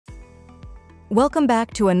Welcome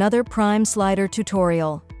back to another Prime Slider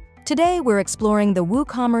tutorial. Today we're exploring the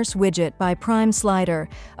WooCommerce Widget by Prime Slider,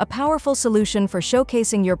 a powerful solution for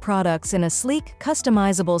showcasing your products in a sleek,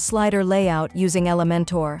 customizable slider layout using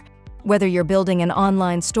Elementor. Whether you're building an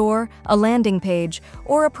online store, a landing page,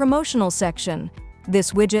 or a promotional section,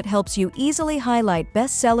 this widget helps you easily highlight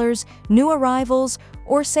bestsellers, new arrivals,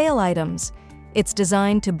 or sale items. It's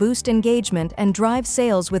designed to boost engagement and drive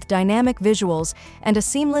sales with dynamic visuals and a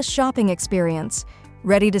seamless shopping experience.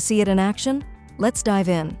 Ready to see it in action? Let's dive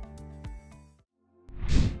in.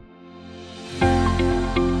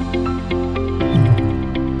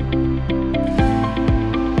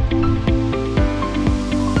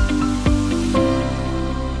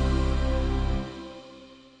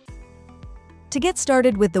 To get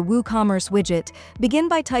started with the WooCommerce widget, begin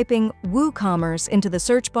by typing WooCommerce into the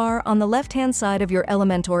search bar on the left-hand side of your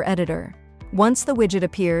Elementor editor. Once the widget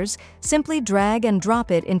appears, simply drag and drop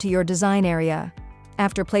it into your design area.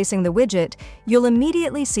 After placing the widget, you'll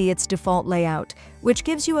immediately see its default layout, which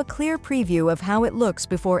gives you a clear preview of how it looks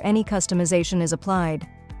before any customization is applied.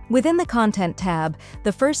 Within the Content tab,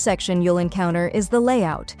 the first section you'll encounter is the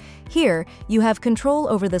Layout. Here, you have control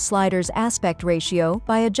over the slider's aspect ratio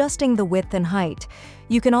by adjusting the width and height.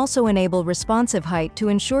 You can also enable responsive height to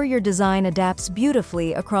ensure your design adapts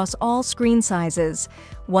beautifully across all screen sizes.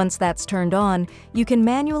 Once that's turned on, you can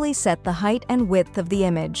manually set the height and width of the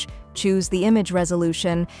image, choose the image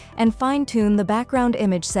resolution, and fine-tune the background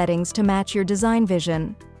image settings to match your design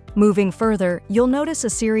vision. Moving further, you'll notice a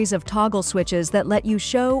series of toggle switches that let you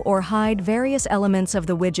show or hide various elements of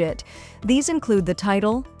the widget. These include the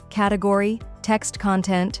title, category, text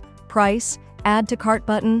content, price, add to cart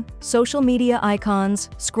button, social media icons,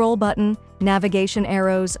 scroll button, navigation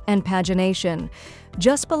arrows, and pagination.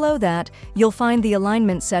 Just below that, you'll find the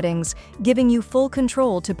alignment settings, giving you full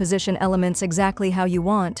control to position elements exactly how you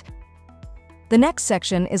want. The next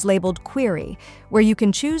section is labeled Query, where you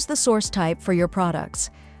can choose the source type for your products.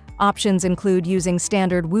 Options include using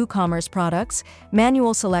standard WooCommerce products,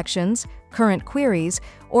 manual selections, current queries,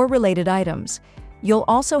 or related items. You'll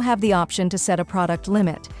also have the option to set a product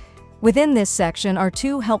limit. Within this section are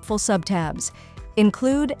two helpful subtabs: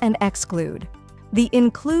 Include and Exclude. The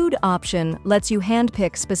Include option lets you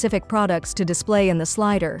handpick specific products to display in the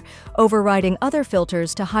slider, overriding other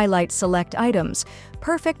filters to highlight select items,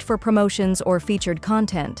 perfect for promotions or featured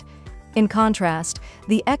content. In contrast,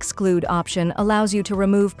 the Exclude option allows you to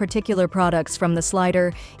remove particular products from the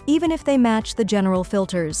slider, even if they match the general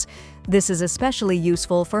filters. This is especially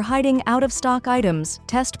useful for hiding out-of-stock items,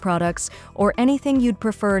 test products, or anything you'd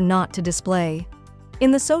prefer not to display.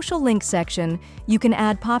 In the Social Link section, you can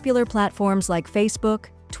add popular platforms like Facebook,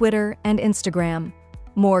 Twitter, and Instagram.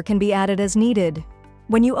 More can be added as needed.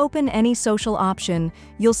 When you open any social option,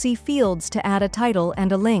 you'll see fields to add a title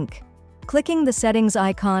and a link. Clicking the settings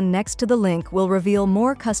icon next to the link will reveal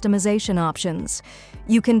more customization options.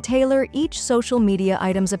 You can tailor each social media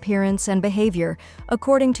item's appearance and behavior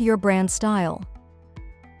according to your brand style.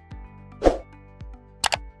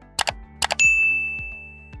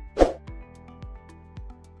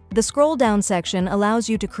 The scroll down section allows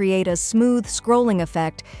you to create a smooth scrolling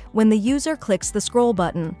effect when the user clicks the scroll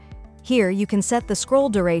button. Here you can set the scroll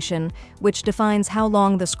duration, which defines how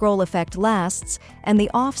long the scroll effect lasts, and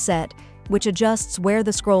the offset, which adjusts where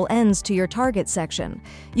the scroll ends to your target section.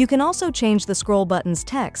 You can also change the scroll button's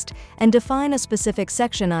text and define a specific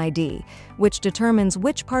section ID, which determines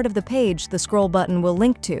which part of the page the scroll button will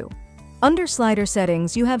link to. Under slider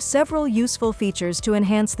settings, you have several useful features to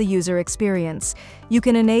enhance the user experience. You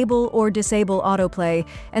can enable or disable autoplay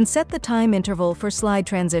and set the time interval for slide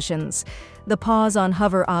transitions. The Pause on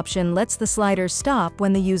Hover option lets the slider stop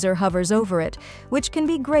when the user hovers over it, which can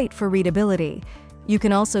be great for readability. You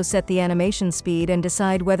can also set the animation speed and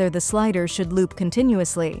decide whether the slider should loop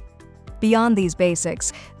continuously. Beyond these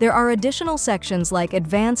basics, there are additional sections like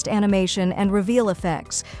Advanced Animation and Reveal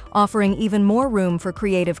Effects, offering even more room for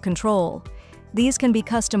creative control. These can be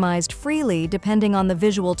customized freely depending on the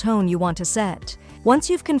visual tone you want to set. Once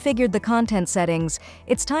you've configured the content settings,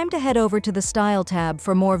 it's time to head over to the Style tab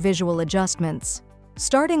for more visual adjustments.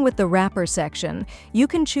 Starting with the Wrapper section, you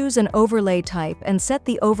can choose an overlay type and set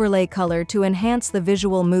the overlay color to enhance the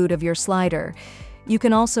visual mood of your slider. You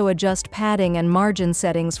can also adjust padding and margin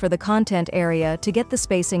settings for the content area to get the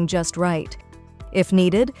spacing just right. If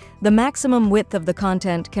needed, the maximum width of the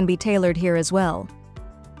content can be tailored here as well.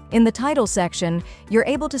 In the Title section, you're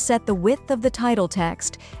able to set the width of the title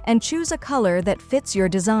text and choose a color that fits your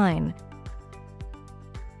design.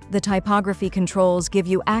 The typography controls give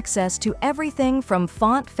you access to everything from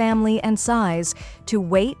font family and size to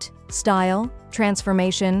weight, style,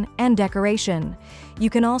 transformation, and decoration. You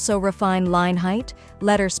can also refine line height,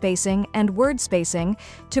 letter spacing, and word spacing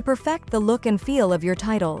to perfect the look and feel of your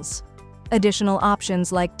titles. Additional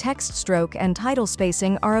options like text stroke and title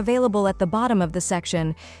spacing are available at the bottom of the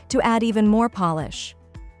section to add even more polish.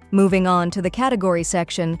 Moving on to the category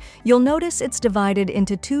section, you'll notice it's divided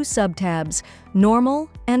into two sub-tabs, Normal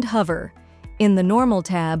and Hover. In the Normal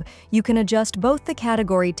tab, you can adjust both the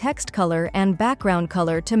category text color and background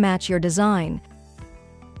color to match your design.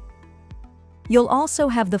 You'll also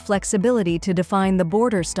have the flexibility to define the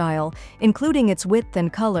border style, including its width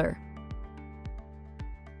and color.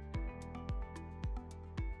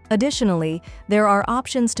 Additionally, there are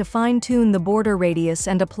options to fine-tune the border radius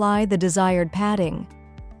and apply the desired padding.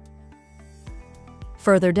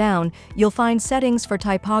 Further down, you'll find settings for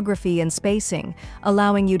typography and spacing,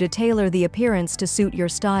 allowing you to tailor the appearance to suit your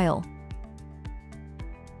style.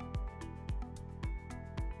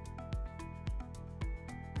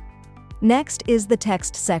 Next is the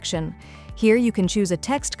text section. Here you can choose a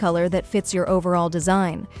text color that fits your overall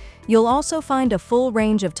design. You'll also find a full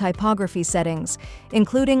range of typography settings,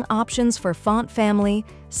 including options for font family,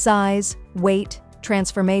 size, weight,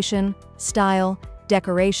 transformation, style,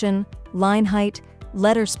 decoration, line height,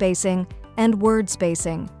 letter spacing, and word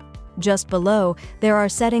spacing. Just below, there are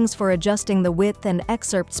settings for adjusting the width and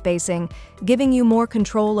excerpt spacing, giving you more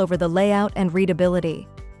control over the layout and readability.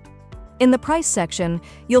 In the price section,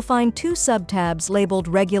 you'll find two sub-tabs labeled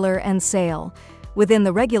Regular and Sale. Within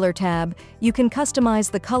the Regular tab, you can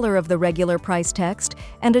customize the color of the regular price text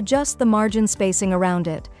and adjust the margin spacing around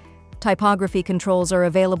it. Typography controls are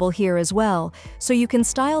available here as well, so you can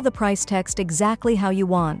style the price text exactly how you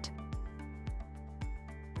want.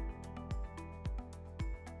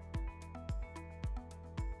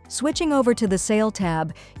 Switching over to the Sale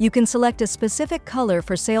tab, you can select a specific color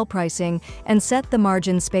for sale pricing and set the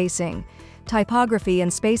margin spacing. Typography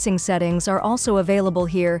and spacing settings are also available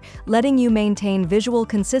here, letting you maintain visual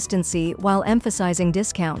consistency while emphasizing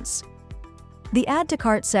discounts. The Add to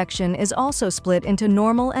Cart section is also split into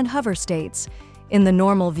Normal and Hover states. In the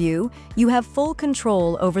Normal view, you have full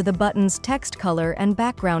control over the button's text color and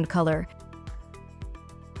background color.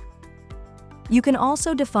 You can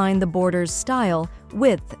also define the border's style,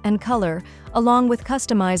 width, and color, along with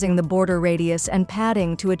customizing the border radius and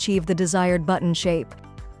padding to achieve the desired button shape.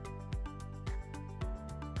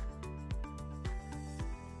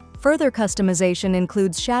 Further customization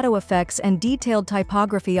includes shadow effects and detailed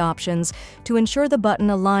typography options to ensure the button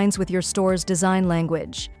aligns with your store's design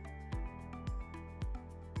language.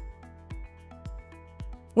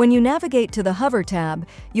 When you navigate to the Hover tab,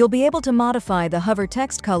 you'll be able to modify the hover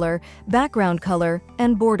text color, background color,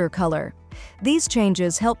 and border color. These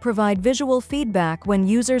changes help provide visual feedback when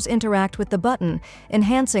users interact with the button,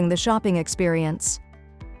 enhancing the shopping experience.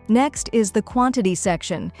 Next is the Quantity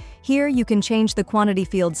section. Here you can change the quantity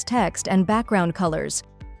field's text and background colors.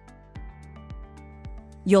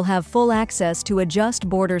 You'll have full access to adjust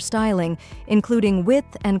border styling, including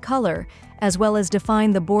width and color, as well as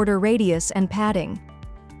define the border radius and padding.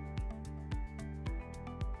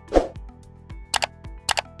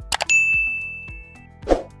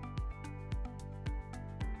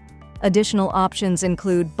 Additional options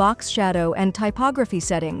include box shadow and typography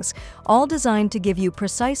settings, all designed to give you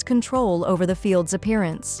precise control over the field's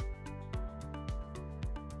appearance.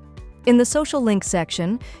 In the Social Link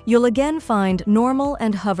section, you'll again find Normal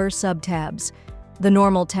and Hover sub-tabs. The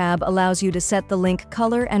Normal tab allows you to set the link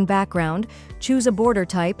color and background, choose a border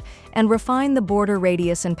type, and refine the border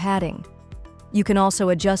radius and padding. You can also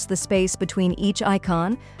adjust the space between each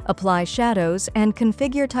icon, apply shadows, and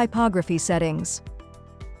configure typography settings.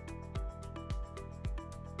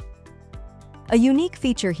 A unique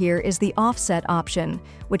feature here is the Offset option,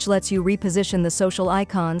 which lets you reposition the social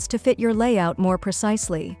icons to fit your layout more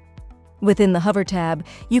precisely. Within the Hover tab,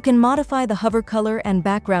 you can modify the hover color and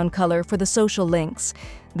background color for the social links.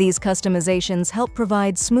 These customizations help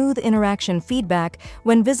provide smooth interaction feedback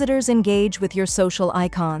when visitors engage with your social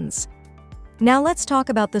icons. Now let's talk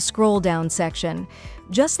about the Scroll Down section.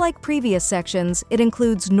 Just like previous sections, it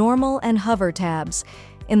includes Normal and Hover tabs.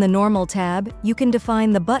 In the Normal tab, you can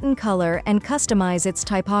define the button color and customize its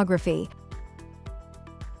typography.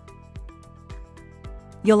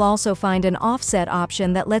 You'll also find an Offset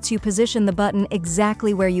option that lets you position the button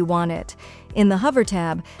exactly where you want it. In the Hover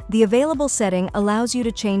tab, the available setting allows you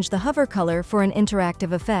to change the hover color for an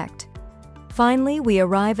interactive effect. Finally, we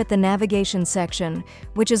arrive at the Navigation section,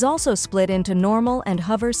 which is also split into Normal and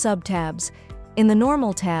Hover sub-tabs. In the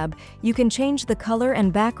Normal tab, you can change the color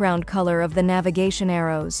and background color of the navigation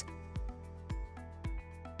arrows.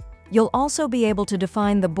 You'll also be able to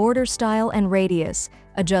define the border style and radius.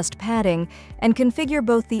 adjust padding, and configure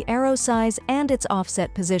both the arrow size and its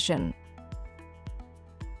offset position.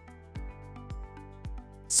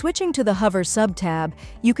 Switching to the Hover sub-tab,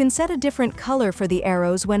 you can set a different color for the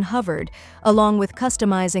arrows when hovered, along with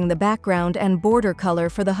customizing the background and border color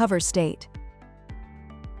for the hover state.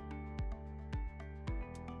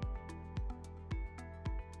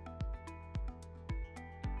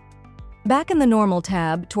 Back in the Normal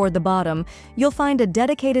tab, toward the bottom, you'll find a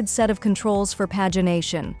dedicated set of controls for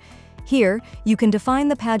pagination. Here, you can define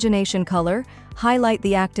the pagination color, highlight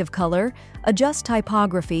the active color, adjust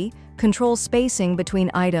typography, control spacing between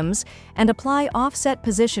items, and apply offset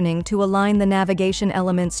positioning to align the navigation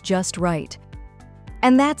elements just right.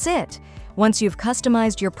 And that's it! Once you've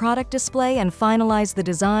customized your product display and finalized the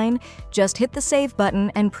design, just hit the Save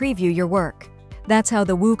button and preview your work. That's how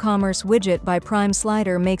the WooCommerce Widget by Prime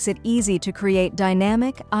Slider makes it easy to create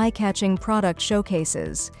dynamic, eye-catching product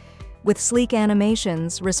showcases. With sleek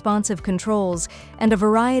animations, responsive controls, and a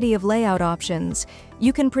variety of layout options,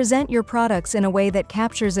 you can present your products in a way that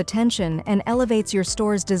captures attention and elevates your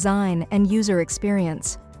store's design and user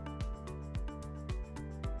experience.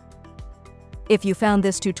 If you found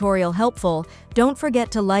this tutorial helpful, don't forget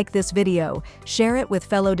to like this video, share it with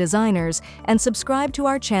fellow designers, and subscribe to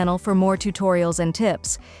our channel for more tutorials and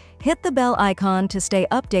tips. Hit the bell icon to stay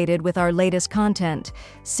updated with our latest content.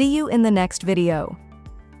 See you in the next video.